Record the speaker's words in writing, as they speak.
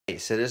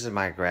So this is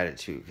my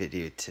gratitude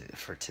video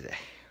for today.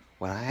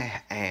 What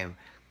I am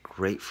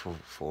grateful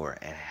for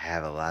and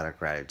have a lot of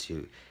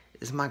gratitude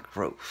is my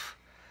growth.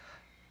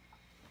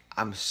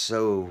 I'm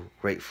so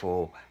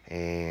grateful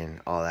and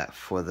all that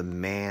for the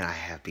man I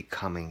have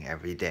becoming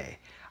every day.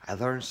 I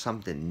learn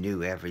something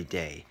new every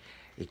day.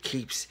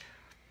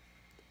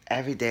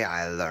 Every day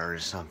I learn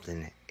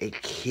something.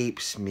 It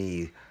keeps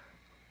me,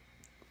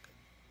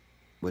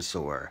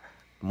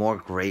 more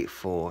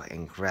grateful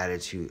and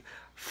gratitude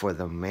for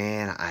the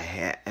man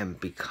I am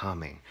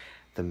becoming,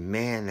 the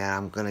man that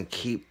I'm gonna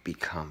keep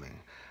becoming,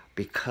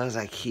 because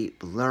I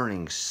keep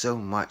learning so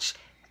much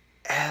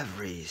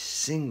every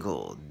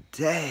single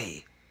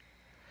day.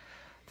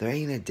 There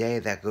ain't a day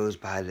that goes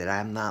by that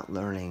I'm not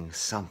learning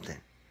something.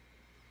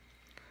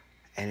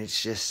 And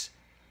it's just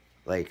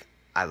like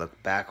I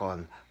look back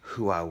on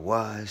who I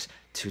was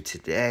to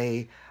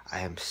today. I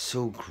am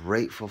so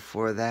grateful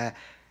for that.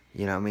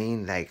 You know what I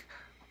mean? Like,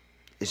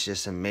 it's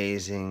just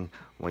amazing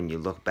when you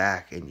look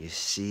back and you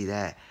see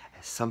that.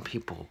 Some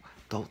people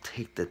don't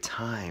take the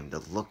time to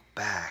look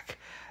back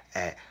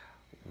at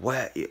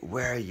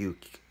where you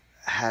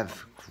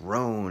have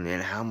grown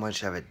and how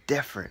much of a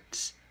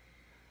difference.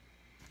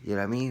 You know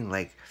what I mean?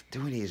 Like,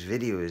 doing these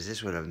videos,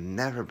 this would have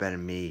never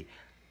been me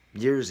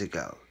years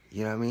ago.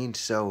 You know what I mean?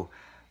 So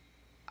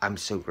I'm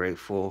so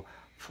grateful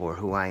for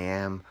who I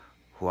am,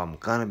 who I'm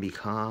gonna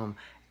become,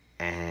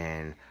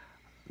 and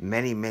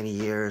many, many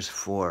years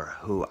for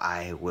who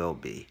I will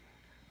be.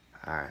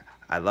 Alright,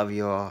 I love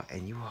you all,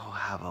 and you all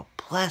have a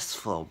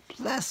blissful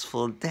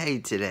day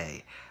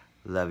today.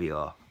 Love you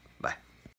all.